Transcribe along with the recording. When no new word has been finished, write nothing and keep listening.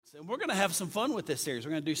And we're going to have some fun with this series.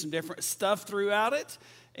 We're going to do some different stuff throughout it,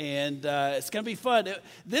 and it's going to be fun.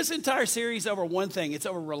 This entire series is over one thing. It's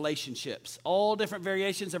over relationships, all different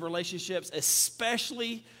variations of relationships,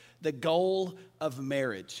 especially the goal of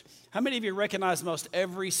marriage. How many of you recognize most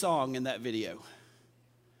every song in that video?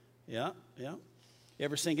 Yeah. You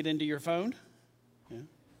ever sing it into your phone? Yeah.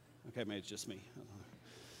 Okay, maybe it's just me.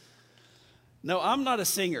 No, I'm not a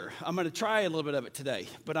singer. I'm going to try a little bit of it today,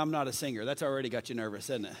 but I'm not a singer. That's already got you nervous,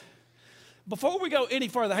 isn't it? Before we go any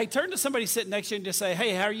further, hey, turn to somebody sitting next to you and just say,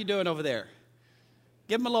 hey, how are you doing over there?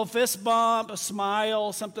 Give them a little fist bump, a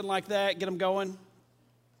smile, something like that. Get them going.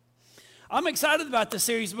 I'm excited about this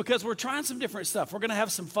series because we're trying some different stuff. We're going to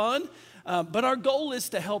have some fun, but our goal is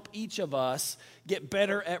to help each of us get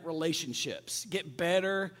better at relationships, get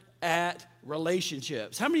better at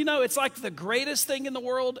relationships. How many know it's like the greatest thing in the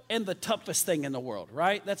world and the toughest thing in the world,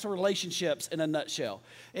 right? That's relationships in a nutshell.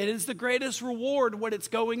 It is the greatest reward when it's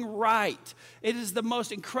going right. It is the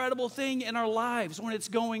most incredible thing in our lives when it's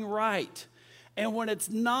going right. And when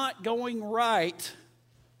it's not going right,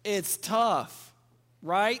 it's tough,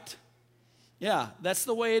 right? Yeah, that's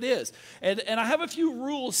the way it is. And I have a few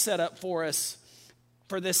rules set up for us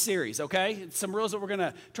for this series, okay? Some rules that we're going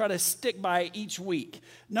to try to stick by each week.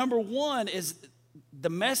 Number one is the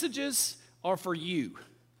messages are for you.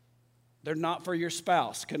 They're not for your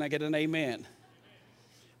spouse. Can I get an amen?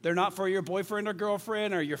 They're not for your boyfriend or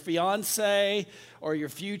girlfriend or your fiance or your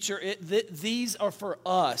future. These are for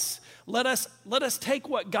us. Let us take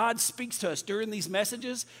what God speaks to us during these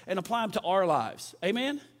messages and apply them to our lives.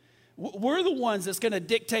 Amen? We're the ones that's going to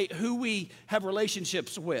dictate who we have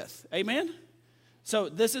relationships with. Amen? So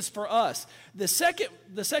this is for us. The second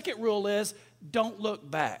rule is don't look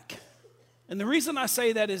back. And the reason I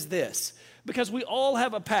say that is this, because we all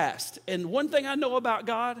have a past. And one thing I know about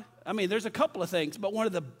God, I mean, there's a couple of things, but one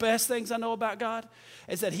of the best things I know about God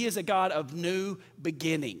is that he is a God of new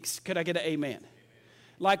beginnings. Could I get an amen?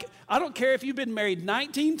 Like, I don't care if you've been married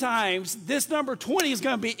 19 times, this number 20 is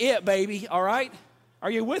going to be it, baby, all right?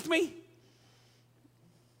 Are you with me?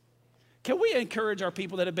 Can we encourage our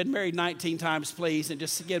people that have been married 19 times, please, and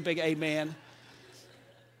just get a big amen?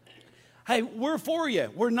 Hey, we're for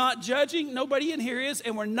you. We're not judging. Nobody in here is,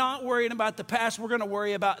 and we're not worrying about the past. We're going to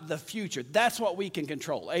worry about the future. That's what we can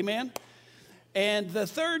control. Amen? And the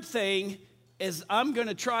third thing is I'm going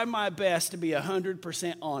to try my best to be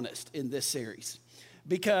 100% honest in this series.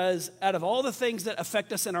 Because out of all the things that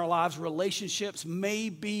affect us in our lives, relationships may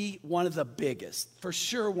be one of the biggest. For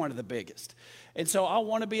sure, one of the biggest. And so I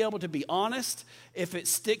want to be able to be honest. If it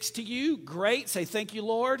sticks to you, great. Say, thank you,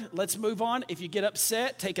 Lord. Let's move on. If you get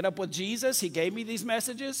upset, take it up with Jesus. He gave me these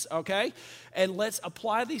messages, okay? And let's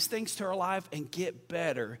apply these things to our life and get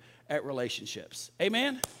better at relationships.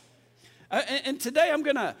 Amen? And today I'm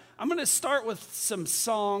gonna start with some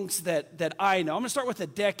songs that I know. I'm gonna start with a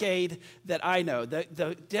decade that I know.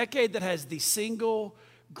 The decade that has the single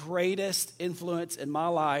greatest influence in my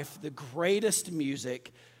life, the greatest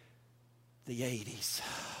music, the 80s.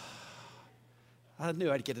 I knew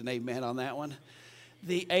I'd get an amen on that one.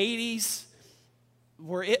 The 80s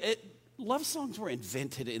were love songs were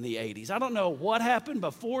invented in the 80s. I don't know what happened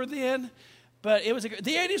before then, but it was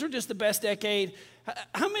the 80s were just the best decade.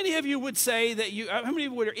 How many of you would say that how many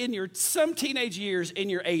of you were in some teenage years in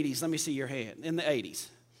your 80s? Let me see your hand, in the 80s.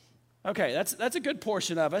 Okay, that's a good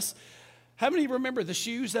portion of us. How many remember the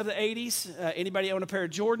shoes of the 80s? Anybody own a pair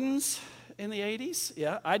of Jordans in the 80s?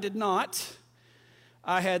 Yeah, I did not.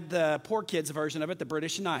 I had the poor kids version of it, the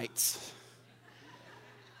British Knights.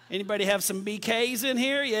 Anybody have some BKs in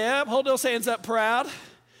here? Yeah, hold those hands up proud.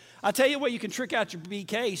 I'll tell you what, you can trick out your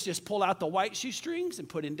BKs. Just pull out the white shoestrings and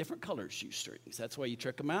put in different colored shoestrings. That's why you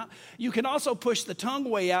trick them out. You can also push the tongue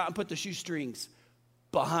way out and put the shoestrings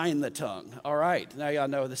behind the tongue. All right, now y'all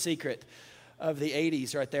know the secret of the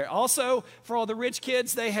 80s right there. Also, for all the rich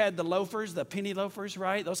kids, they had the loafers, the penny loafers,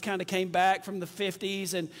 right? Those kind of came back from the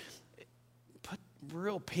 50s and put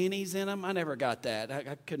real pennies in them. I never got that.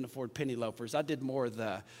 I couldn't afford penny loafers. I did more of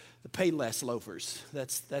the Payless loafers.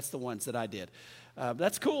 That's the ones that I did.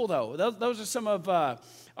 That's cool, though. Those are some of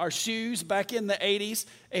our shoes back in the 80s.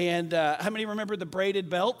 And how many remember the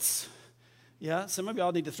braided belts? Yeah, some of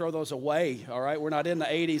y'all need to throw those away, all right? We're not in the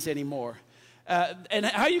 80s anymore. And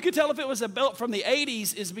how you could tell if it was a belt from the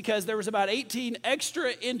 80s is because there was about 18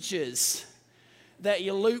 extra inches that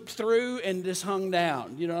you looped through and just hung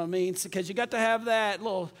down. You know what I mean? Because you got to have that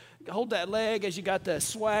little, hold that leg as you got the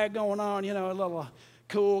swag going on, you know, a little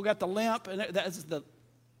cool, got the limp. And that's the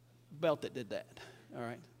belt that did that. All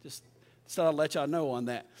right? Just thought I'd let y'all know on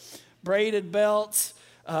that. Braided belts.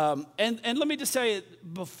 And let me just tell you,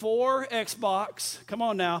 before Xbox, come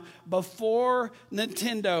on now, before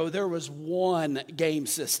Nintendo, there was one game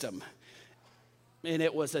system. And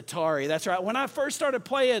it was Atari. That's right. When I first started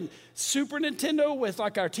playing Super Nintendo with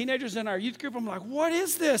like our teenagers in our youth group, I'm like, what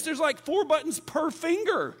is this? There's like 4 buttons per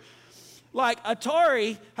finger. Like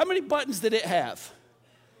Atari, how many buttons did it have?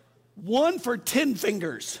 1 for 10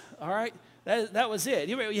 fingers, all right? That was it.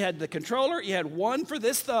 You had the controller, you had 1 for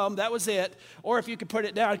this thumb, that was it. Or if you could put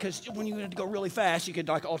it down, because when you had to go really fast, you could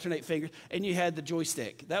like alternate fingers, and you had the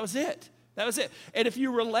joystick. That was it. That was it. And if you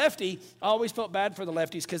were lefty, I always felt bad for the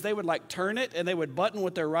lefties because they would like turn it and they would button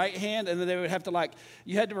with their right hand, and then they would have to like,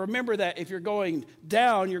 you had to remember that if you're going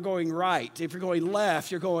down, you're going right. If you're going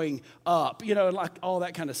left, you're going up, like all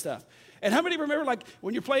that kind of stuff. And how many remember, like,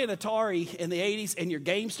 when you're playing Atari in the 80s and your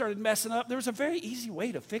game started messing up, there was a very easy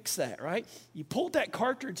way to fix that, right? You pulled that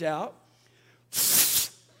cartridge out,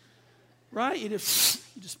 right? You just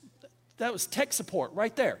that was tech support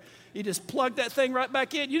right there. You just plugged that thing right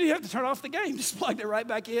back in. You didn't have to turn off the game. Just plugged it right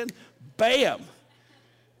back in. Bam.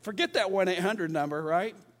 Forget that 1-800 number,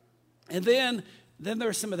 right? And then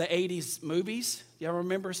there's some of the 80s movies. Y'all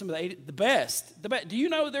remember some of the 80s? The best. Do you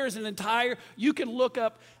know there's an entire, you can look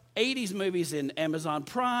up 80s movies in Amazon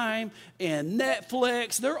Prime and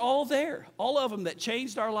Netflix. They're all there. All of them that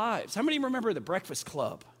changed our lives. How many remember The Breakfast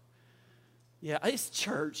Club? Yeah, it's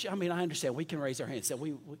church. I mean, I understand. We can raise our hands. So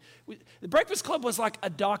The Breakfast Club was like a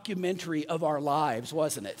documentary of our lives,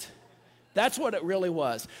 wasn't it? That's what it really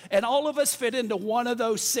was. And all of us fit into one of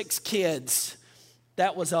those 6 kids.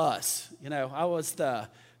 That was us. I was the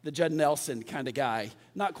Judd Nelson kind of guy.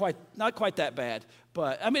 Not quite that bad.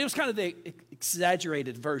 But, I mean, it was kind of the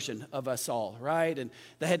exaggerated version of us all, right? And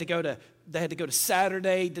they had to go to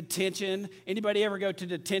Saturday detention. Anybody ever go to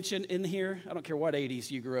detention in here? I don't care what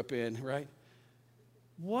 80s you grew up in, right?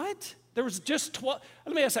 What? There was just 12.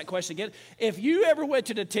 Let me ask that question again. If you ever went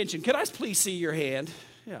to detention, could I please see your hand?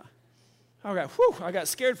 Yeah. All right. Whew, I got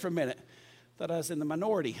scared for a minute. Thought I was in the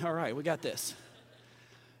minority. All right, we got this.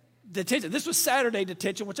 Detention. This was Saturday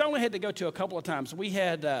detention, which I only had to go to a couple of times. We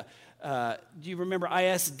had, do you remember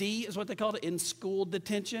ISD is what they called it, in-school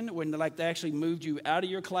detention, when they actually moved you out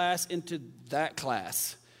of your class into that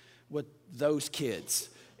class with those kids.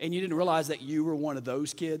 And you didn't realize that you were one of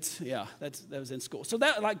those kids? Yeah, that was in school. So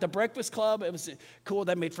that, like The Breakfast Club, it was cool.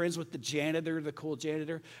 They made friends with the janitor, the cool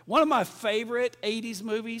janitor. One of my favorite 80s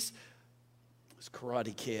movies was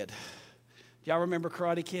Karate Kid. Do y'all remember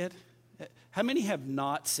Karate Kid? How many have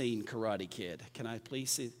not seen Karate Kid? Can I please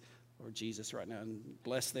see Lord Jesus right now and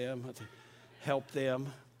bless them, help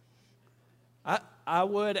them? I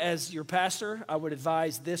would, as your pastor, I would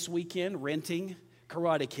advise this weekend renting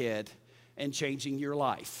Karate Kid and changing your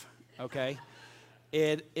life, okay?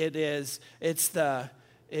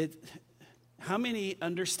 How many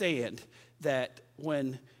understand that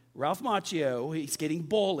when Ralph Macchio, he's getting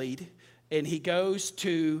bullied, and he goes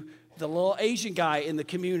to the little Asian guy in the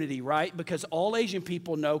community, right? Because all Asian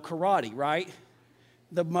people know karate, right?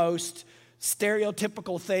 The most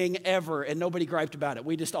stereotypical thing ever, and nobody griped about it.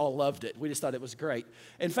 We just all loved it. We just thought it was great.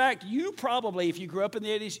 In fact, you probably, if you grew up in the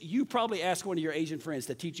 80s, you probably asked one of your Asian friends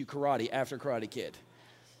to teach you karate after Karate Kid.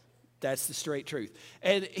 That's the straight truth.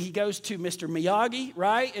 And he goes to Mr. Miyagi,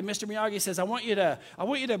 right? And Mr. Miyagi says, I want you to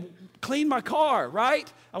clean my car,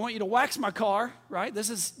 right? I want you to wax my car, right? This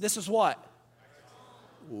is what?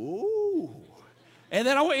 Ooh. And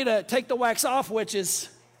then I want you to take the wax off, which is,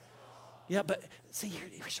 yeah, but see,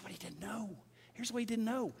 here's what he didn't know. Here's what he didn't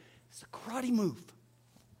know. It's a karate move.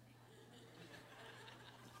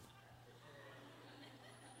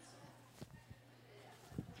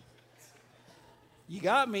 You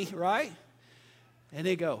got me, right? And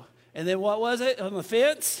they go. And then what was it on the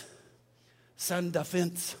fence? Sun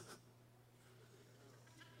defense.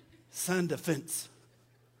 Sun defense.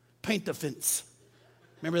 Paint the fence.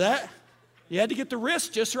 Remember that? You had to get the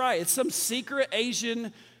wrist just right. It's some secret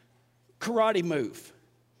Asian karate move.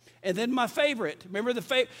 And then my favorite, remember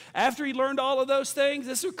after he learned all of those things,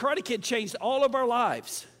 this Karate Kid changed all of our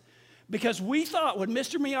lives. Because we thought when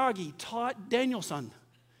Mr. Miyagi taught Daniel-san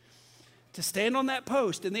to stand on that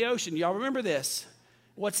post in the ocean, y'all remember this?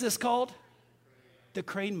 What's this called? The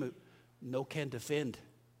crane move. No can defend.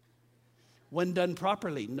 When done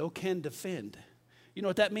properly, no can defend. You know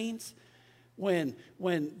what that means? When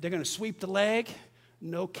they're going to sweep the leg,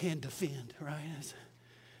 no can defend, right?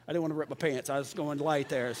 I didn't want to rip my pants. I was going light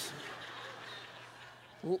there.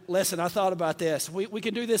 Listen, I thought about this. We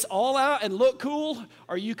can do this all out and look cool,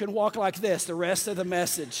 or you can walk like this the rest of the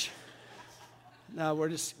message. No, we're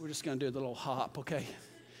just going to do the little hop, okay?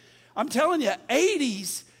 I'm telling you,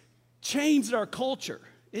 80s changed our culture.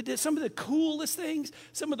 It did some of the coolest things,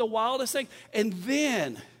 some of the wildest things. And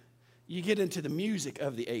then you get into the music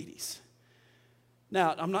of the 80s.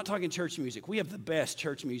 Now, I'm not talking church music. We have the best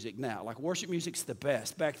church music now. Like worship music's the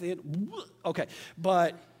best. Back then, okay.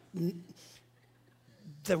 But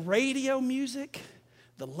the radio music,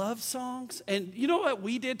 the love songs, and you know what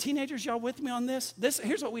we did, teenagers, y'all with me on this?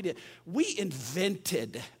 Here's what we did. We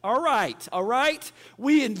invented, all right?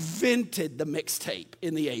 We invented the mixtape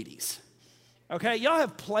in the 80s. Okay, y'all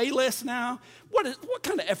have playlists now. What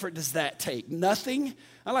kind of effort does that take? Nothing.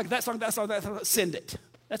 I like that song, send it.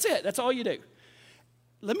 That's it. That's all you do.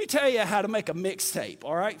 Let me tell you how to make a mixtape,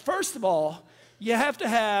 all right? First of all, you have to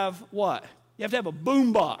have what? You have to have a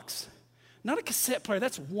boom box. Not a cassette player,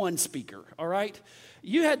 that's one speaker, all right?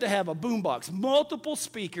 You had to have a boom box, multiple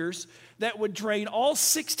speakers that would drain all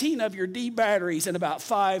 16 of your D batteries in about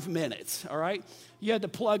 5 minutes, all right? You had to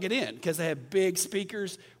plug it in because they had big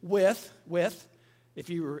speakers with,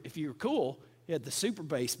 if you were cool, you had the super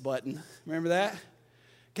bass button. Remember that?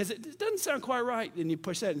 Because it doesn't sound quite right. And you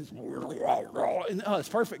push that and it's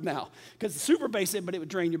perfect now. Because the super bass in, but it would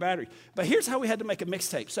drain your battery. But here's how we had to make a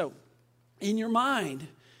mixtape. So in your mind,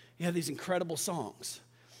 you have these incredible songs.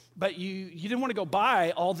 But you didn't want to go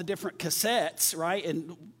buy all the different cassettes, right,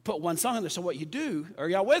 and put one song in there. So what you do, are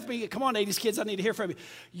y'all with me? Come on, 80s kids, I need to hear from you.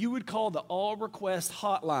 You would call the all-request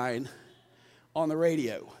hotline on the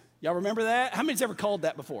radio. Y'all remember that? How many's ever called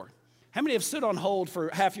that before? How many have stood on hold for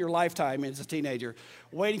half your lifetime as a teenager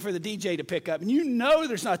waiting for the DJ to pick up? And you know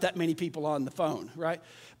there's not that many people on the phone, right?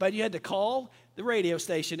 But you had to call the radio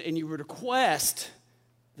station and you would request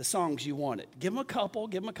the songs you wanted. Give them a couple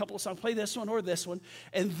of songs. Play this one or this one.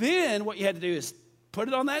 And then what you had to do is put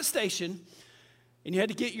it on that station and you had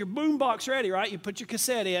to get your boom box ready, right? You put your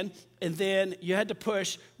cassette in and then you had to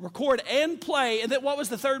push record and play. And then what was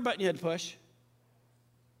the third button you had to push?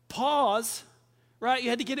 Pause. Right?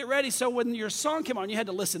 You had to get it ready so when your song came on, you had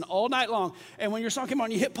to listen all night long. And when your song came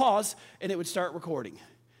on, you hit pause, and it would start recording.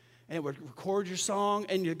 And it would record your song.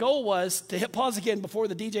 And your goal was to hit pause again before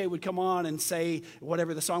the DJ would come on and say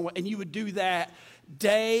whatever the song was. And you would do that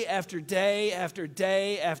day after day after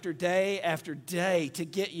day after day after day to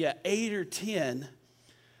get you 8 or 10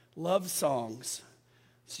 love songs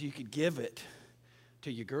so you could give it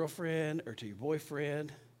to your girlfriend or to your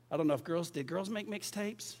boyfriend. I don't know if did girls make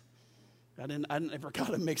mixtapes? I never got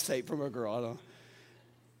a mixtape from a girl.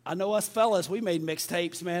 I know us fellas, we made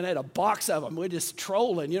mixtapes, man. I had a box of them. We're just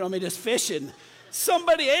trolling, just fishing.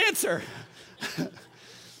 Somebody answer.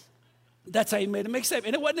 That's how you made a mixtape.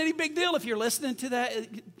 And it wasn't any big deal if you're listening to that.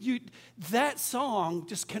 That song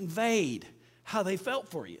just conveyed how they felt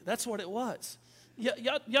for you. That's what it was.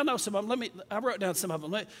 Y'all know some of them. I wrote down some of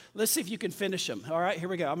them. Let's see if you can finish them. All right, here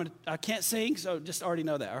we go. I can't sing, so just already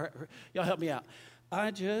know that. All right, y'all help me out. I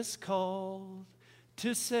just called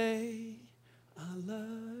to say I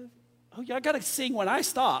love. Oh, y'all got to sing when I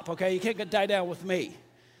stop, okay? You can't die down with me.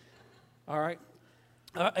 All right.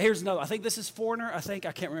 Here's another. I think this is Foreigner. I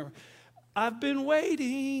can't remember. I've been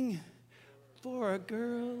waiting for a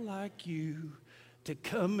girl like you to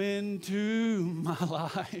come into my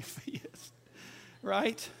life. Yes.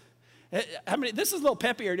 Right? This is a little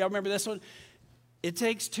peppier. Y'all remember this one? It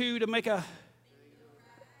takes two to make a.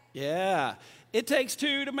 Yeah. It takes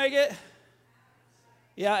two to make it.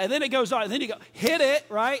 Yeah, and then it goes on. And then you go, hit it,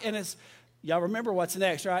 right? And y'all remember what's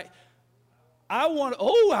next, right? I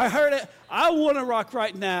heard it. I want to rock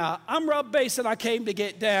right now. I'm Rob Bass and I came to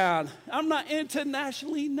get down. I'm not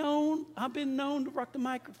internationally known. I've been known to rock the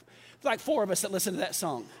microphone. It's like 4 of us that listen to that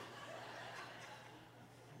song.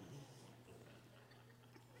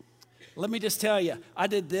 Let me just tell you, I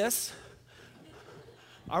did this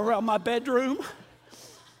around my bedroom.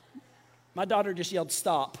 My daughter just yelled,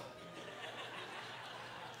 stop.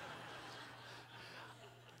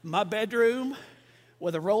 My bedroom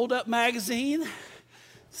with a rolled up magazine,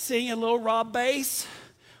 singing a little Rob Bass,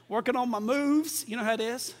 working on my moves. You know how it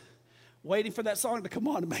is? Waiting for that song to come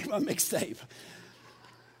on to make my mixtape.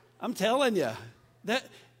 I'm telling you, that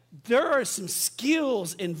there are some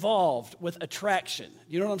skills involved with attraction.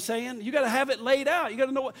 You know what I'm saying? You got to have it laid out. You got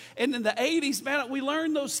to know what. And in the 80s, man, we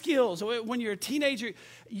learned those skills. When you're a teenager,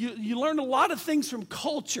 you learn a lot of things from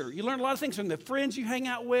culture. You learn a lot of things from the friends you hang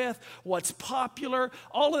out with, what's popular,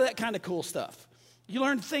 all of that kind of cool stuff. You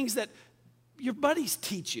learn things that your buddies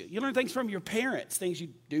teach you. You learn things from your parents, things you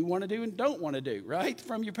do want to do and don't want to do, right?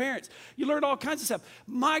 From your parents. You learn all kinds of stuff.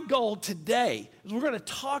 My goal today is we're going to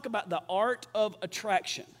talk about the art of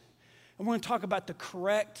attraction. And we're going to talk about the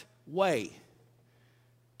correct way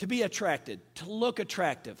to be attracted, to look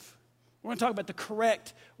attractive, We're going to talk about the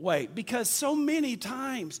correct way, because so many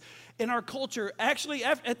times in our culture, actually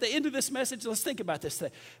at the end of this message, let's think about this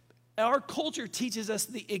today. Our culture teaches us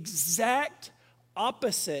the exact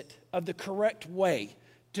opposite of the correct way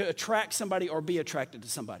to attract somebody or be attracted to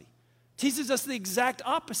somebody. Teaches us the exact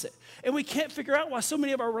opposite. And we can't figure out why so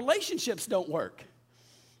many of our relationships don't work.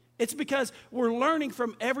 It's because we're learning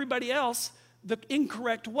from everybody else the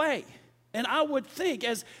incorrect way. And I would think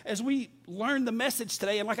as we learn the message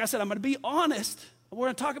today, and like I said, I'm going to be honest. We're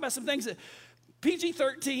going to talk about some things that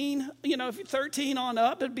PG-13, if you're 13 on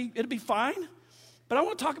up, it'd be fine. But I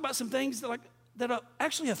want to talk about some things that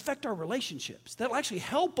actually affect our relationships, that'll actually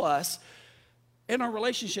help us in our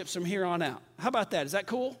relationships from here on out. How about that? Is that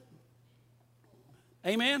cool?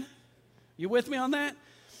 Amen? You with me on that?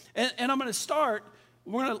 And I'm going to start,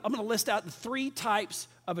 I'm going to list out the 3 types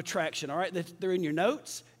of attraction, all right? They're in your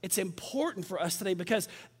notes. It's important for us today because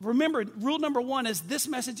remember, rule number 1 is this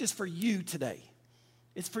message is for you today.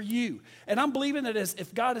 It's for you. And I'm believing that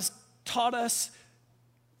if God has taught us,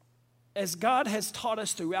 as God has taught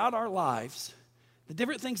us throughout our lives, the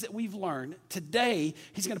different things that we've learned, today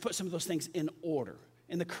He's going to put some of those things in order,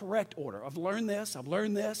 in the correct order. I've learned this, I've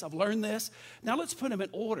learned this, I've learned this. Now let's put them in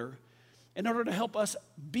order to help us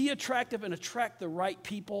be attractive and attract the right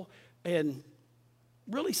people and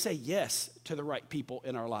really say yes to the right people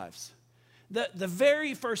in our lives. The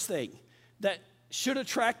very first thing that should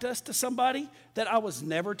attract us to somebody, that I was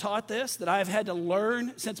never taught this, that I've had to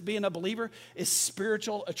learn since being a believer, is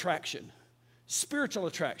spiritual attraction. Spiritual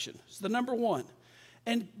attraction is the number 1.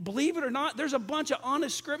 And believe it or not, there's a bunch of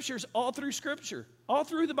honest scriptures all through Scripture, all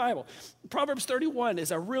through the Bible. Proverbs 31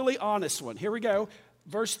 is a really honest one. Here we go,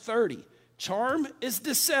 verse 30. Charm is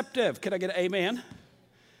deceptive. Can I get an amen?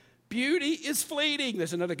 Beauty is fleeting.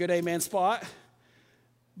 There's another good amen spot.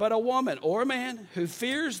 But a woman or a man who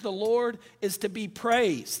fears the Lord is to be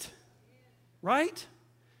praised. Right?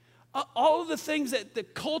 All of the things that the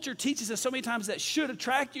culture teaches us so many times that should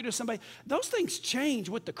attract you to somebody, those things change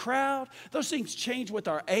with the crowd. Those things change with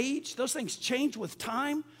our age. Those things change with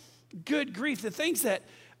time. Good grief. The things that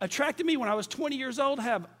attracted me when I was 20 years old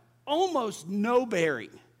have almost no bearing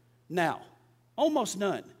now. Almost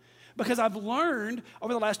none. Because I've learned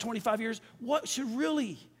over the last 25 years what should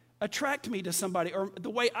really attract me to somebody, or the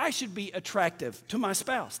way I should be attractive to my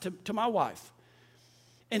spouse, to my wife.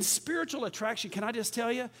 And spiritual attraction, can I just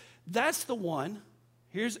tell you, that's the one,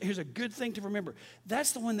 here's a good thing to remember,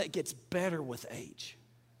 that's the one that gets better with age.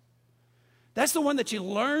 That's the one that you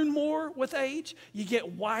learn more with age, you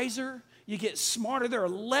get wiser, you get smarter, there are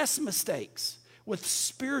less mistakes with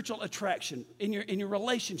spiritual attraction in your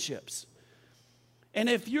relationships. And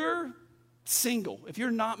if you're single, if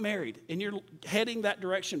you're not married and you're heading that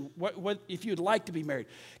direction, what if you'd like to be married,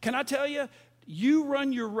 can I tell you, you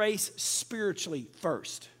run your race spiritually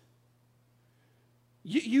first.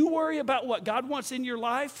 You worry about what God wants in your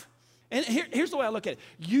life. And here's the way I look at it.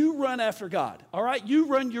 You run after God, all right? You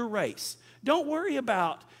run your race. Don't worry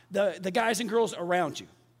about the guys and girls around you.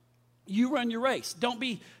 You run your race. Don't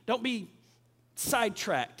be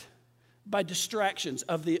sidetracked by distractions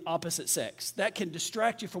of the opposite sex. That can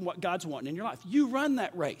distract you from what God's wanting in your life. You run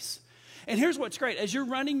that race. And here's what's great. As you're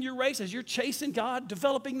running your race, as you're chasing God,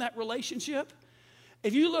 developing that relationship,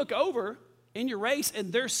 if you look over in your race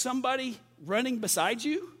and there's somebody running beside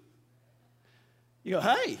you, you go,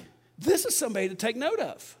 hey, this is somebody to take note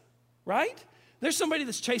of, right? There's somebody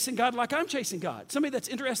that's chasing God like I'm chasing God. Somebody that's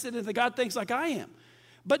interested in the God things like I am.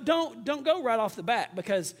 But don't go right off the bat,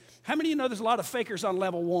 because how many of you know there's a lot of fakers on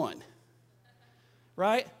level 1?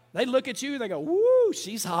 Right? They look at you, they go, woo,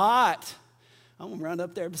 she's hot. I'm going to run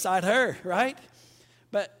up there beside her, right?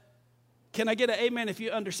 But can I get an amen if you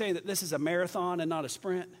understand that this is a marathon and not a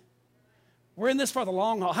sprint? We're in this for the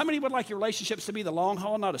long haul. How many would like your relationships to be the long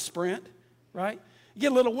haul, not a sprint, right? You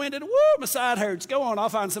get a little winded, woo, my side hurts. Go on, I'll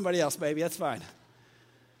find somebody else, baby. That's fine.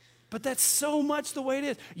 But that's so much the way it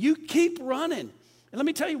is. You keep running. And let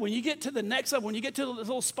me tell you, when you get to the next level, when you get to the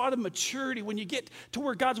little spot of maturity, when you get to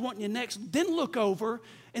where God's wanting you next, then look over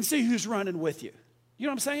and see who's running with you. You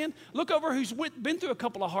know what I'm saying? Look over who's been through a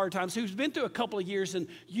couple of hard times, who's been through a couple of years in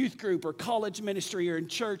youth group or college ministry or in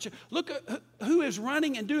church. Look at who is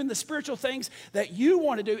running and doing the spiritual things that you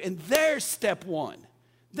want to do, and there's step 1.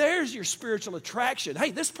 There's your spiritual attraction. Hey,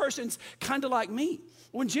 this person's kind of like me.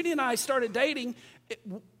 When Jenny and I started dating,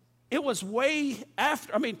 it was way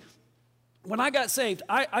after, when I got saved,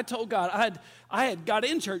 I told God, I had got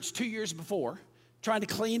in church 2 years before, trying to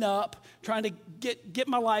clean up, trying to get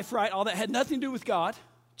my life right. All that had nothing to do with God,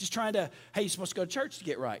 just trying to, hey, you're supposed to go to church to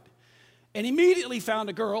get right. And immediately found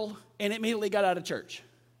a girl and immediately got out of church.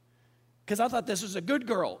 because I thought this was a good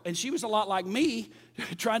girl. And she was a lot like me,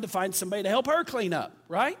 trying to find somebody to help her clean up,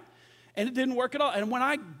 right? And it didn't work at all. And when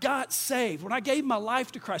I got saved, when I gave my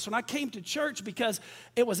life to Christ, when I came to church because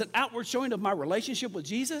it was an outward showing of my relationship with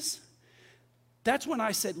Jesus, that's when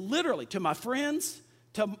I said literally to my friends,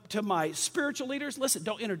 to my spiritual leaders, listen,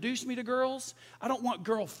 don't introduce me to girls. I don't want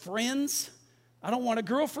girlfriends. I don't want a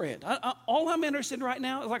girlfriend. All I'm interested in right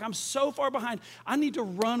now is like I'm so far behind. I need to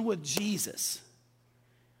run with Jesus.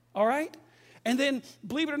 All right? And then,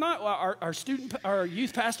 believe it or not, our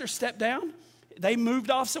youth pastor stepped down. They moved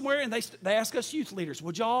off somewhere, and they asked us youth leaders,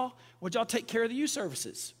 would y'all take care of the youth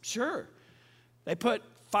services? Sure. They put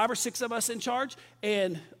 5 or 6 of us in charge,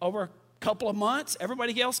 and over a couple of months,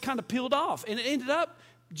 everybody else kind of peeled off. And it ended up,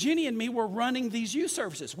 Jenny and me were running these youth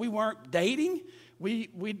services. We weren't dating. We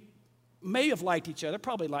may have liked each other,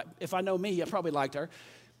 if I know me, I probably liked her.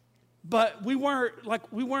 But we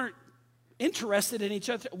weren't interested in each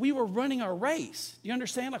other. We were running our race. You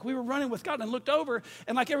understand? Like we were running with God and looked over,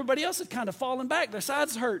 and like everybody else had kind of fallen back. Their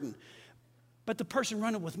sides hurting. But the person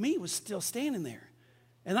running with me was still standing there.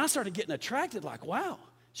 And I started getting attracted like, wow,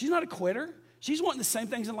 she's not a quitter. She's wanting the same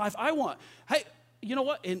things in life I want. Hey, you know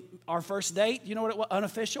what? In our first date, you know what it was?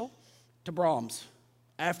 Unofficial? To Brahms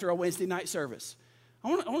after a Wednesday night service.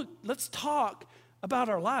 Let's talk about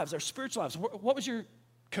our lives, our spiritual lives. What was your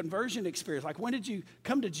conversion experience? Like, when did you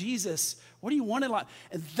come to Jesus? What do you want in life?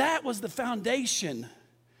 And that was the foundation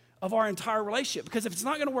of our entire relationship. Because if it's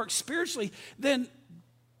not going to work spiritually, then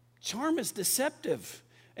charm is deceptive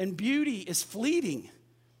and beauty is fleeting.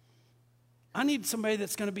 I need somebody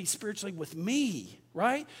that's going to be spiritually with me,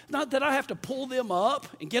 right? Not that I have to pull them up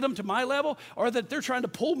and get them to my level, or that they're trying to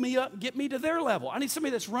pull me up and get me to their level. I need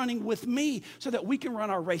somebody that's running with me so that we can run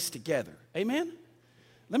our race together. Amen?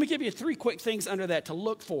 Let me give you 3 quick things under that to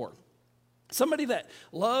look for. Somebody that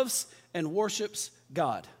loves and worships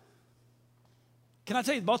God. Can I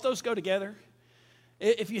tell you, both those go together?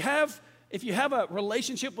 If you have a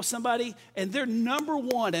relationship with somebody and their number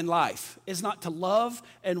one in life is not to love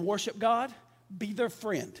and worship God, be their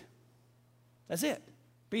friend. That's it.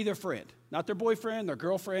 Be their friend. Not their boyfriend, their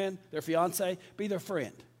girlfriend, their fiance. Be their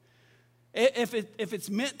friend. If it's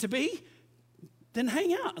meant to be, then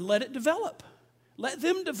hang out and let it develop. Let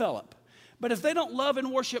them develop. But if they don't love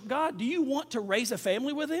and worship God, do you want to raise a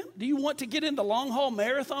family with them? Do you want to get in the long-haul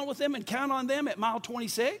marathon with them and count on them at mile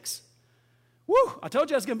 26? Woo, I told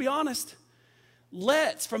you I was going to be honest.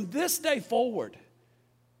 Let's, from this day forward,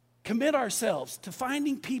 commit ourselves to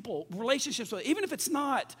finding people, relationships with, even if it's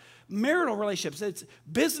not marital relationships, it's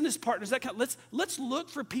business partners, that kind of, let's look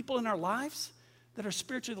for people in our lives that are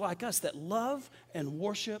spiritually like us, that love and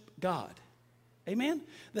worship God. Amen?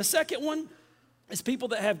 The second one is people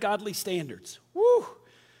that have godly standards. Woo!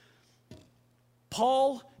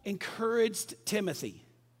 Paul encouraged Timothy.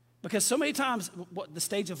 Because so many times, the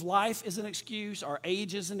stage of life is an excuse, our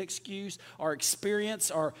age is an excuse, our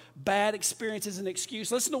experience, our bad experience is an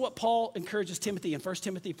excuse. Listen to what Paul encourages Timothy in 1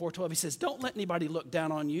 Timothy 4:12. He says, don't let anybody look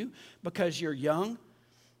down on you because you're young.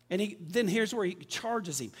 And then here's where he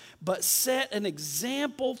charges him. But set an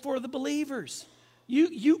example for the believers.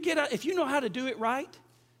 You get out, if you know how to do it right,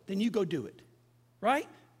 then you go do it, right?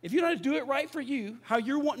 If you know how to do it right for you, how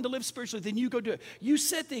you're wanting to live spiritually, then you go do it. You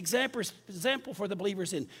set the example for the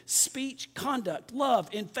believers in speech, conduct, love,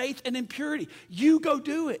 in faith, and in purity. You go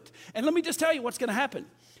do it. And let me just tell you what's going to happen.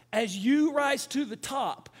 As you rise to the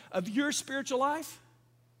top of your spiritual life,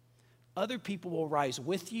 other people will rise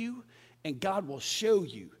with you, and God will show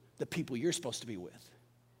you the people you're supposed to be with.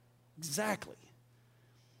 Exactly.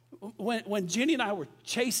 When Jenny and I were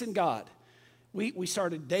chasing God, we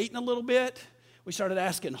started dating a little bit. We started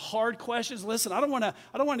asking hard questions. Listen, I don't want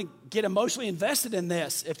to get emotionally invested in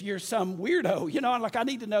this if you're some weirdo. You know, like I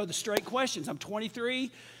need to know the straight questions. I'm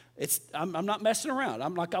 23. I'm not messing around.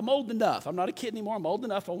 I'm old enough. I'm not a kid anymore. I'm old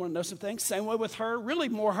enough. I want to know some things. Same way with her. Really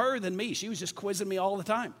more her than me. She was just quizzing me all the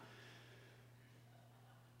time.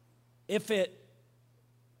 If it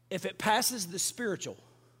passes the spiritual,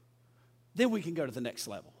 then we can go to the next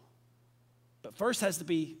level. But first has to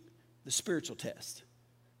be the spiritual test.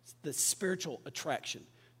 The spiritual attraction,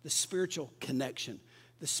 the spiritual connection,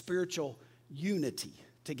 the spiritual unity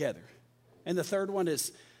together. And the third one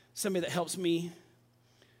is somebody that helps me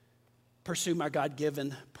pursue my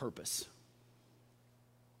God-given purpose.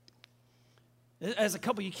 As a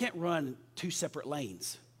couple, you can't run 2 separate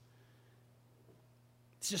lanes.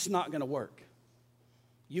 It's just not going to work.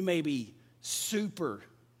 You may be super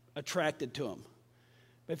attracted to them,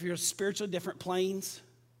 but if you're spiritually different planes,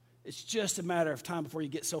 it's just a matter of time before you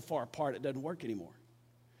get so far apart it doesn't work anymore.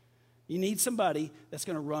 You need somebody that's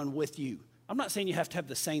going to run with you. I'm not saying you have to have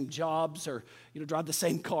the same jobs or, drive the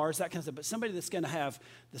same cars, that kind of stuff, but somebody that's going to have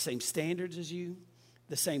the same standards as you,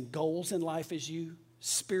 the same goals in life as you,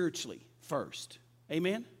 spiritually first.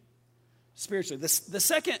 Amen? Spiritually. The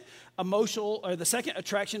second emotional, or the second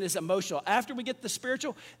attraction is emotional. After we get the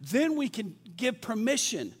spiritual, then we can give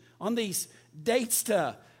permission on these dates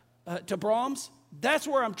to Brahms. That's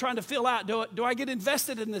where I'm trying to fill out. Do I get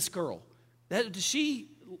invested in this girl? Does she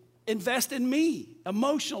invest in me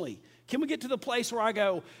emotionally? Can we get to the place where I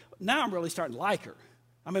go, now I'm really starting to like her?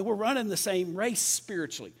 I mean, we're running the same race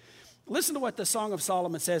spiritually. Listen to what the Song of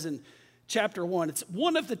Solomon says in chapter 1. It's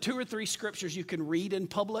one of the 2 or 3 scriptures you can read in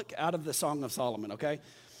public out of the Song of Solomon, okay?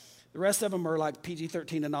 The rest of them are like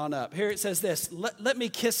PG-13 and on up. Here it says this, let me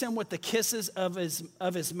kiss him with the kisses of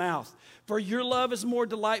his mouth. For your love is more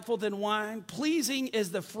delightful than wine. Pleasing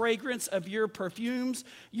is the fragrance of your perfumes.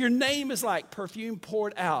 Your name is like perfume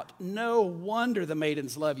poured out. No wonder the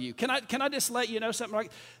maidens love you. Can I just let you know something?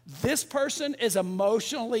 Like, this person is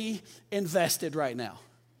emotionally invested right now.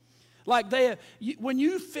 Like when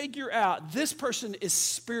you figure out this person is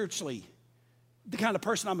spiritually the kind of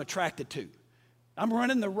person I'm attracted to. I'm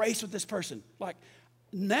running the race with this person. Like,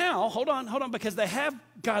 now, hold on, because they have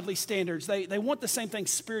godly standards. They want the same thing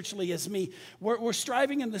spiritually as me. We're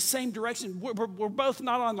striving in the same direction. We're both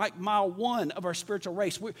not on like mile 1 of our spiritual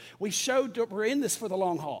race. We showed that we're in this for the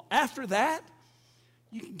long haul. After that,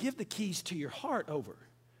 you can give the keys to your heart over.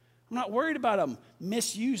 I'm not worried about them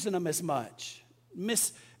misusing them as much,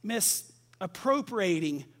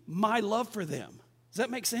 misappropriating my love for them. Does that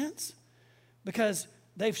make sense? Because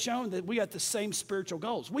they've shown that we got the same spiritual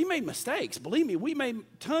goals. We made mistakes. Believe me, we made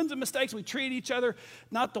tons of mistakes. We treated each other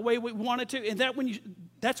not the way we wanted to. And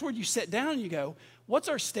that's where you sit down and you go, what's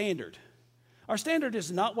our standard? Our standard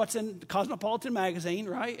is not what's in Cosmopolitan magazine,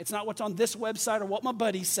 right? It's not what's on this website or what my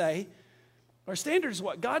buddies say. Our standard is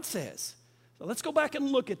what God says. So let's go back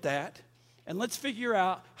and look at that, and let's figure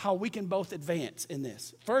out how we can both advance in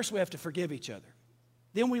this. First, we have to forgive each other.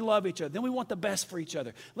 Then we love each other. Then we want the best for each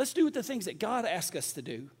other. Let's do the things that God asks us to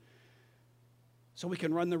do so we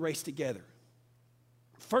can run the race together.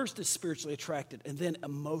 First is spiritually attracted, and then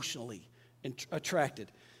emotionally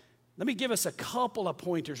attracted. Let me give us a couple of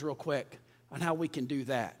pointers real quick on how we can do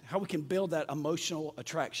that, how we can build that emotional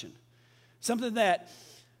attraction. Something that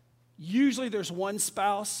usually there's one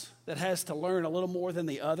spouse that has to learn a little more than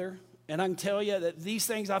the other. And I can tell you that these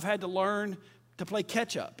things I've had to learn to play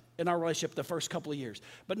catch up in our relationship the first couple of years.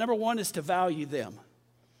 But number one is to value them.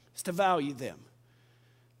 It's to value them.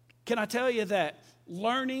 Can I tell you that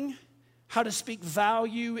learning how to speak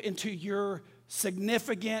value into your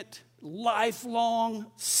significant, lifelong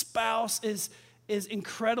spouse is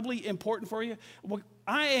incredibly important for you? Well,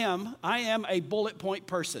 I am a bullet point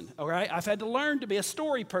person, all right? I've had to learn to be a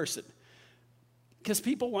story person because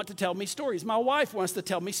people want to tell me stories. My wife wants to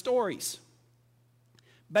tell me stories.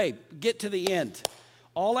 Babe, get to the end.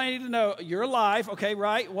 All I need to know, you're alive, okay,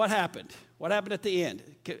 right? What happened? What happened at the end?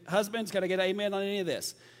 Husbands, got to get amen on any of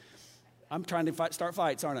this. I'm trying to start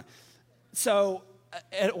fights, aren't I? So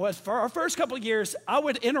it was for our first couple of years, I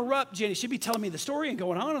would interrupt Jenny. She'd be telling me the story and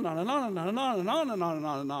going on and on and on and on and on and on and on and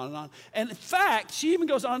on and on and on. And in fact, she even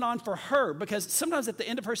goes on and on for her because sometimes at the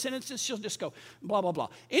end of her sentences, she'll just go blah, blah, blah.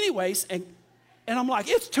 Anyways, and I'm like,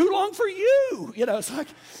 it's too long for you. You know, it's like,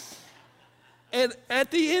 and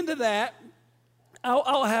at the end of that,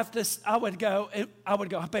 I would go,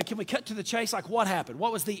 babe, can we cut to the chase? Like, what happened?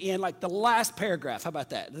 What was the end? Like the last paragraph. How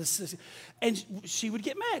about that? And she would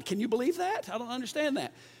get mad. Can you believe that? I don't understand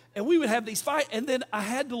that. And we would have these fights. And then I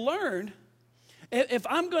had to learn, if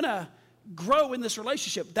I'm going to grow in this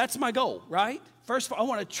relationship, that's my goal, right? First of all, I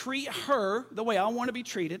want to treat her the way I want to be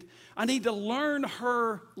treated. I need to learn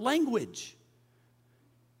her language.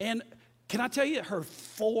 And can I tell you, her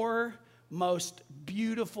 4 most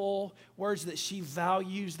beautiful words that she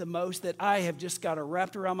values the most that I have just got her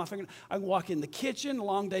wrapped around my finger. I walk in the kitchen, a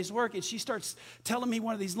long day's work, and she starts telling me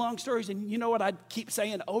one of these long stories, and you know what I keep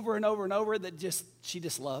saying over and over and over that she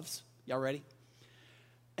just loves? Y'all ready?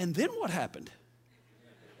 And then what happened?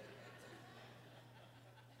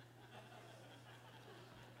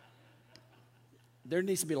 There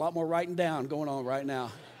needs to be a lot more writing down going on right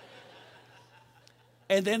now.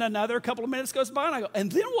 And then another couple of minutes goes by, and I go,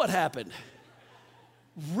 and then what happened?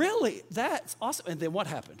 Really? That's awesome. And then what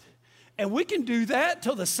happened? And we can do that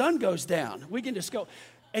till the sun goes down. We can just go.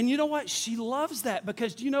 And you know what? She loves that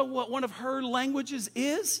because do you know what one of her languages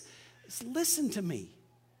is? It's listen to me.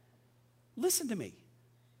 Listen to me.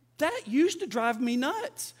 That used to drive me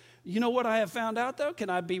nuts. You know what I have found out, though? Can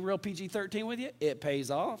I be real PG-13 with you? It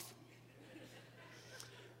pays off.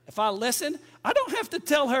 If I listen, I don't have to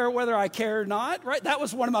tell her whether I care or not, right? That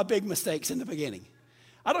was one of my big mistakes in the beginning.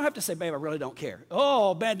 I don't have to say, babe, I really don't care.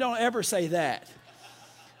 Oh, man, don't ever say that.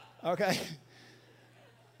 Okay?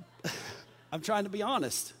 I'm trying to be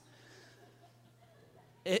honest.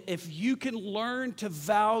 If you can learn to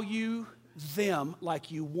value them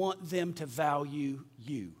like you want them to value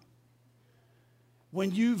you.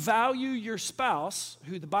 When you value your spouse,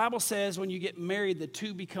 who the Bible says when you get married, the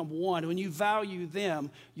two become one. When you value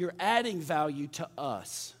them, you're adding value to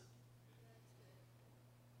us.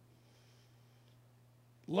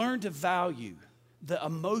 Learn to value the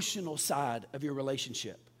emotional side of your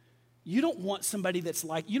relationship. You don't want somebody that's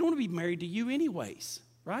like, you don't want to be married to you anyways,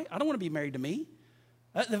 right? I don't want to be married to me.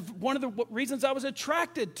 One of the reasons I was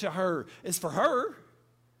attracted to her is for her.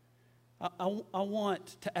 I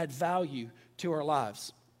want to add value to our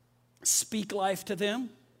lives. Speak life to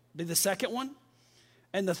them, be the second one.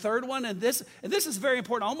 And the third one, and this is very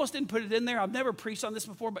important. I almost didn't put it in there. I've never preached on this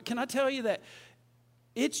before, but can I tell you that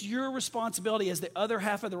it's your responsibility as the other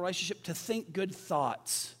half of the relationship to think good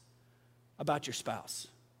thoughts about your spouse.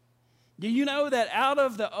 Do you know that out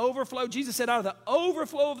of the overflow, Jesus said, out of the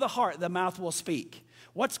overflow of the heart, the mouth will speak.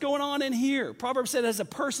 What's going on in here? Proverbs said, as a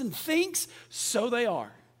person thinks, so they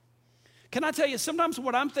are. Can I tell you, sometimes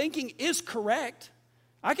what I'm thinking is correct.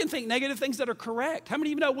 I can think negative things that are correct. How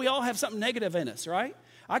many of you know we all have something negative in us, right?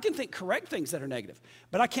 I can think correct things that are negative,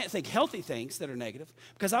 but I can't think healthy things that are negative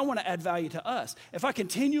because I want to add value to us. If I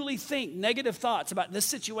continually think negative thoughts about this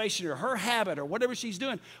situation or her habit or whatever she's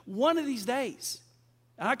doing, one of these days,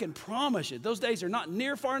 and I can promise you, those days are not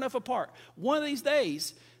near far enough apart. One of these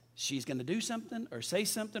days, she's going to do something or say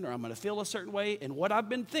something or I'm going to feel a certain way, and what I've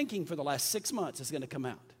been thinking for the last 6 months is going to come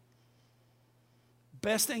out.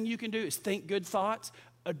 Best thing you can do is think good thoughts,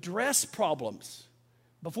 address problems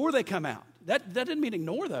before they come out. That doesn't mean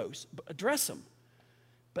ignore those, but address them.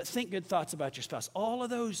 But think good thoughts about your spouse. All of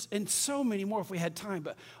those, and so many more if we had time,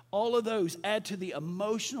 but all of those add to the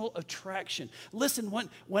emotional attraction. Listen,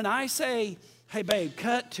 when I say, hey, babe,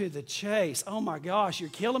 cut to the chase, oh my gosh, you're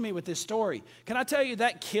killing me with this story. Can I tell you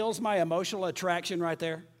that kills my emotional attraction right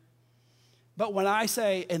there? But when I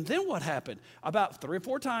say, and then what happened? About 3 or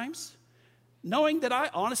 4 times, knowing that I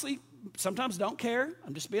honestly sometimes don't care,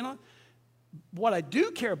 I'm just being honest. What I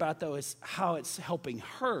do care about, though, is how it's helping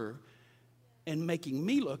her and making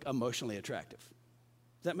me look emotionally attractive.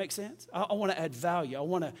 Does that make sense? I want to add value. I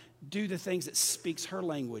want to do the things that speaks her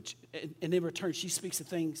language. And in return, she speaks the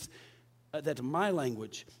things that are my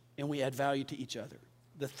language, and we add value to each other.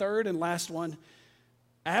 The third and last one,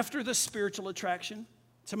 after the spiritual attraction,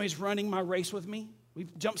 somebody's running my race with me.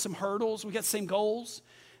 We've jumped some hurdles. We got the same goals.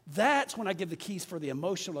 That's when I give the keys for the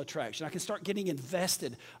emotional attraction. I can start getting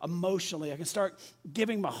invested emotionally. I can start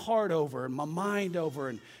giving my heart over and my mind over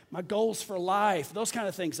and my goals for life, those kind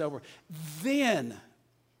of things over. Then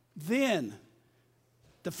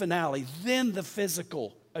the finale, then the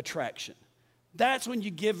physical attraction. That's when you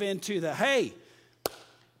give in to the, hey,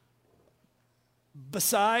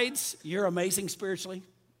 besides you're amazing spiritually,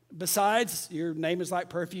 besides your name is like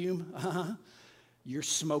perfume, you're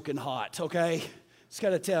smoking hot, okay? Just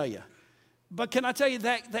got to tell you. But can I tell you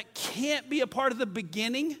that can't be a part of the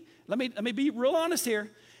beginning? Let me be real honest here.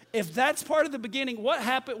 If that's part of the beginning, what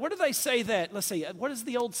happened? What do they say that? Let's see. What is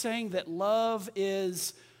the old saying that love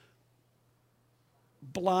is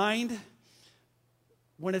blind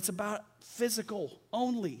when it's about physical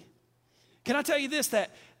only? Can I tell you this,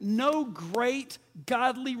 that no great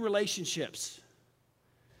godly relationships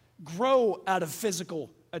grow out of physical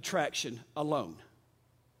attraction alone.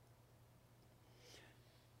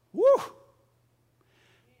 Woo!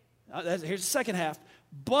 Here's the second half.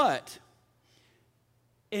 But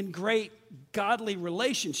in great godly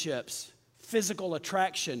relationships, physical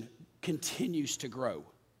attraction continues to grow.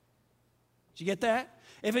 Did you get that?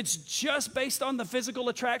 If it's just based on the physical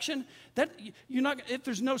attraction, that you're not. If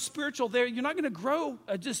there's no spiritual there, you're not going to grow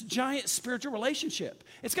a just giant spiritual relationship.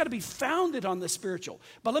 It's got to be founded on the spiritual.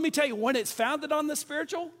 But let me tell you, when it's founded on the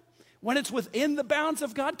spiritual, when it's within the bounds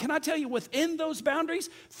of God, can I tell you, within those boundaries,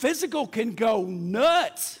 physical can go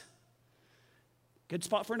nuts. Good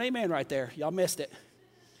spot for an amen right there. Y'all missed it.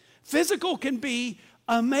 Physical can be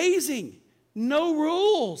amazing. No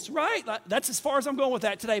rules, right? That's as far as I'm going with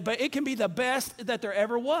that today, but it can be the best that there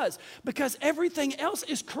ever was because everything else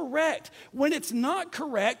is correct. When it's not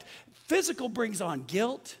correct, physical brings on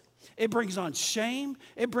guilt. It brings on shame.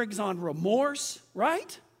 It brings on remorse,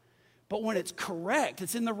 right? But when it's correct,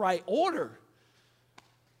 it's in the right order.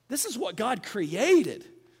 This is what God created.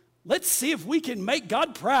 Let's see if we can make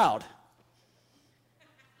God proud.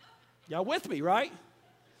 Y'all with me, right?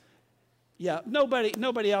 Yeah,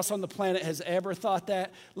 nobody else on the planet has ever thought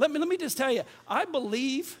that. Let me just tell you, I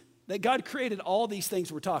believe that God created all these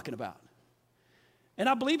things we're talking about. And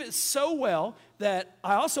I believe it so well that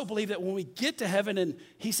I also believe that when we get to heaven and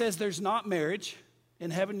he says there's not marriage in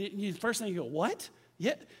heaven, the first thing you go, what?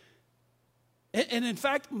 Yeah. And in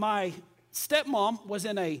fact, my stepmom was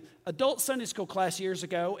in a adult Sunday school class years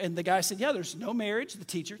ago, and the guy said, yeah, there's no marriage, the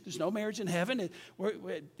teacher, there's no marriage in heaven.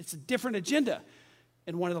 It's a different agenda.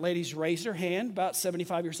 And one of the ladies raised her hand, about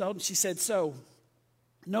 75 years old, and she said, so,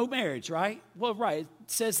 no marriage, right? Well, right, it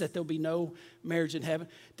says that there'll be no marriage in heaven.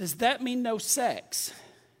 Does that mean no sex?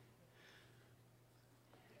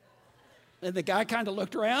 And the guy kind of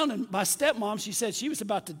looked around, and my stepmom, she said she was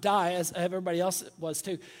about to die, as everybody else was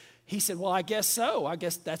too. He said, well, I guess so. I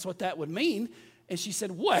guess that's what that would mean. And she said,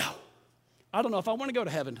 well, I don't know if I want to go to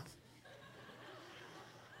heaven.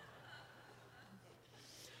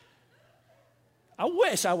 I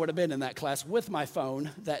wish I would have been in that class with my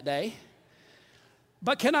phone that day.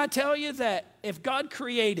 But can I tell you that if God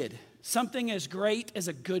created something as great as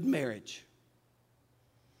a good marriage,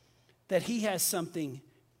 that he has something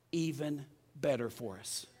even better for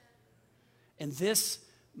us. And this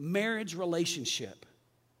marriage relationship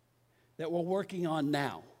that we're working on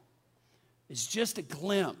now is just a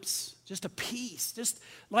glimpse, just a piece, just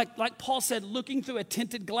like Paul said, looking through a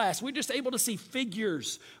tinted glass. We're just able to see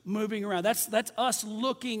figures moving around. That's us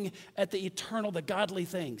looking at the eternal, the godly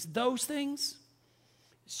things. Those things,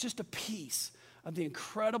 it's just a piece of the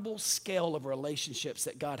incredible scale of relationships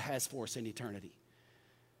that God has for us in eternity.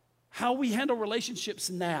 How we handle relationships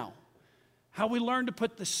now, how we learn to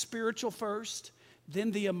put the spiritual first,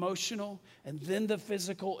 then the emotional, and then the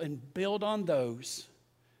physical, and build on those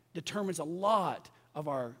determines a lot of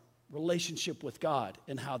our relationship with God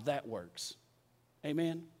and how that works.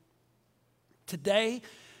 Amen? Today,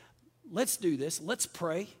 let's do this. Let's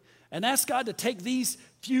pray and ask God to take these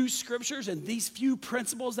few scriptures and these few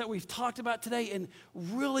principles that we've talked about today and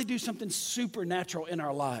really do something supernatural in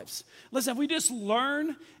our lives. Listen, if we just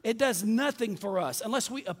learn, it does nothing for us unless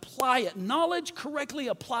we apply it. Knowledge correctly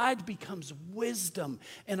applied becomes wisdom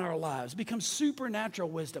in our lives, becomes supernatural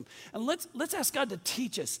wisdom. And let's ask God to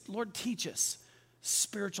teach us. Lord, teach us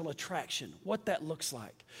spiritual attraction, what that looks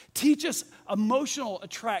like. Teach us emotional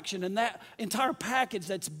attraction and that entire package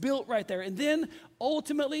that's built right there. And then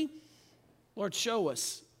ultimately, Lord, show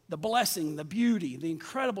us the blessing, the beauty, the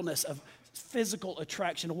incredibleness of physical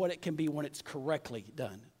attraction and what it can be when it's correctly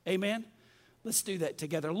done. Amen? Let's do that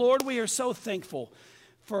together. Lord, we are so thankful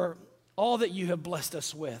for all that you have blessed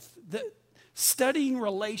us with. Studying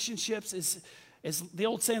relationships is the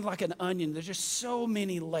old saying, like an onion. There's just so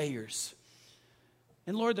many layers.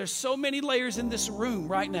 And Lord, there's so many layers in this room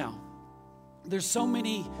right now. There's so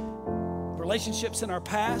many relationships in our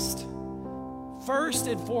past. First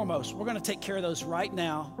and foremost, we're going to take care of those right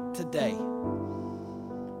now, today.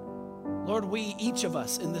 Lord, each of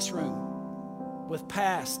us in this room with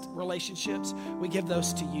past relationships, we give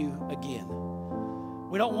those to you again.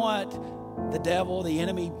 We don't want the devil, the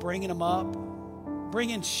enemy, bringing them up,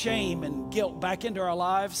 bringing shame and guilt back into our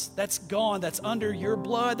lives. That's gone. That's under your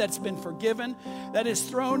blood. That's been forgiven. That is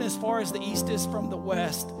thrown as far as the east is from the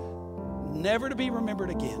west, never to be remembered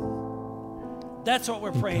again. That's what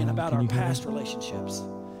we're praying about our past relationships.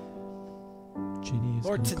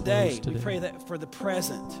 Lord, today we pray that for the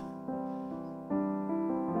present,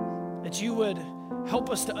 that you would help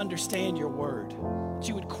us to understand your word, that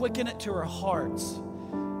you would quicken it to our hearts,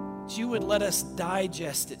 that you would let us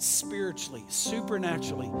digest it spiritually,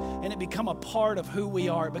 supernaturally, and it become a part of who we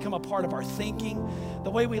are, it become a part of our thinking, the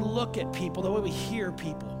way we look at people, the way we hear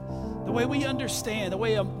people, the way we understand, the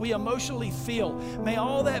way we emotionally feel. May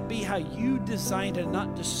all that be how you designed it,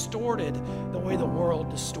 not distorted the way the world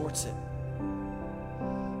distorts it.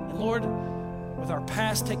 And Lord, with our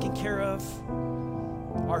past taken care of,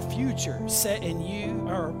 our future set in you,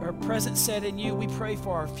 our present set in you, we pray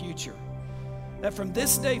for our future. That from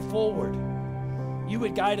this day forward, you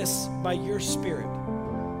would guide us by your Spirit.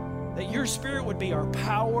 That your Spirit would be our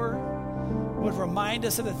power, would remind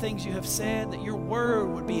us of the things you have said, that your word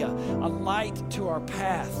would be a light to our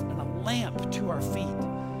path and a lamp to our feet,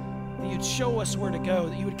 that you'd show us where to go,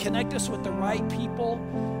 that you would connect us with the right people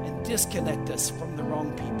and disconnect us from the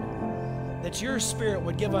wrong people, that your Spirit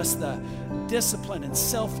would give us the discipline and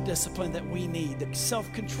self-discipline that we need, the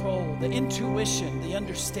self-control, the intuition, the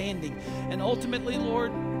understanding, and ultimately,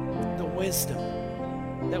 Lord, the wisdom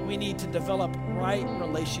that we need to develop right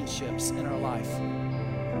relationships in our life.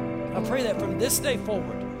 I pray that from this day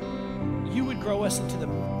forward, you would grow us into the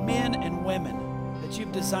men and women that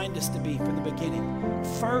you've designed us to be from the beginning.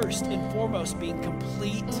 First and foremost, being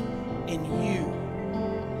complete in you.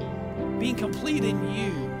 being complete in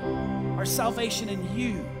you, our salvation in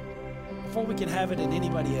you, before we can have it in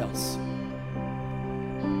anybody else.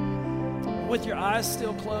 With your eyes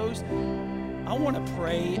still closed, I want to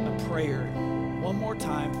pray a prayer one more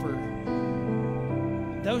time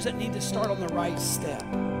for those that need to start on the right step,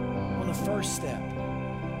 on the first step,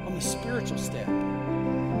 on the spiritual step.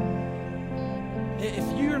 If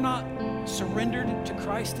you're not surrendered to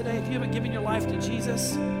Christ today, if you haven't given your life to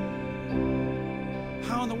Jesus,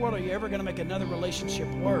 how in the world are you ever going to make another relationship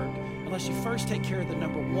work unless you first take care of the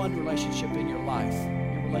number one relationship in your life,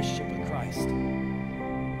 your relationship with Christ?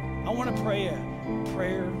 I want to pray a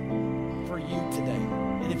prayer for you today.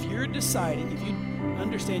 And if you're deciding, if you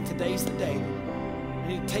understand today's the day, I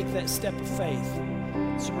need to take that step of faith,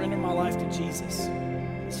 surrender my life to Jesus,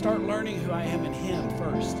 start learning who I am in Him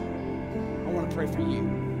first. I want to pray for you,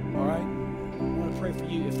 all right? I want to pray for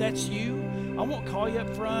you. If that's you, I won't call you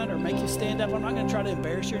up front or make you stand up. I'm not going to try to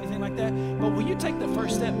embarrass you or anything like that. But will you take the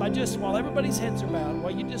first step by just, while everybody's heads are bowed,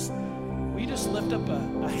 will you just lift up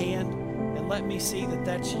a hand and let me see that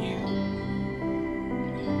that's you?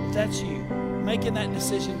 If that's you, making that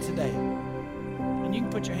decision today. And you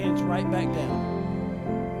can put your hands right back down.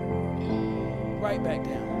 Right back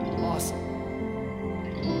down. Awesome.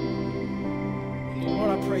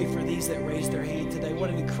 Lord, I pray for these that raised their hand today.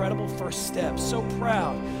 What an incredible first step. So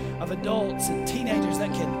proud of adults and teenagers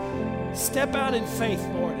that can step out in faith,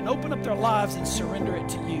 Lord, and open up their lives and surrender it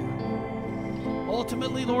to you.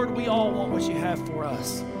 Ultimately, Lord, we all want what you have for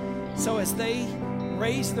us. So as they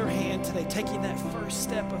raise their hand today, taking that first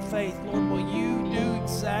step of faith, Lord, will you do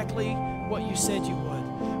exactly what you said you would?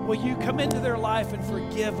 Will you come into their life and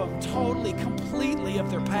forgive them totally, completely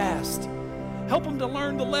of their past? Help them to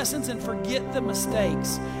learn the lessons and forget the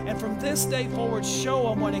mistakes. And from this day forward, show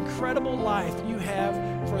them what incredible life you have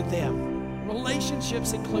for them,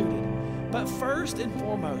 relationships included. But first and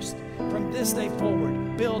foremost, from this day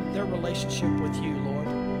forward, build their relationship with you, Lord.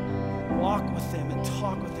 Walk with them and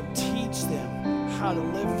talk with them. Teach them how to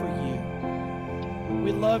live for you.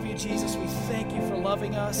 We love you, Jesus. We thank you for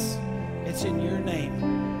loving us. It's in your name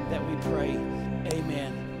that we pray.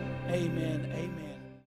 Amen. Amen. Amen.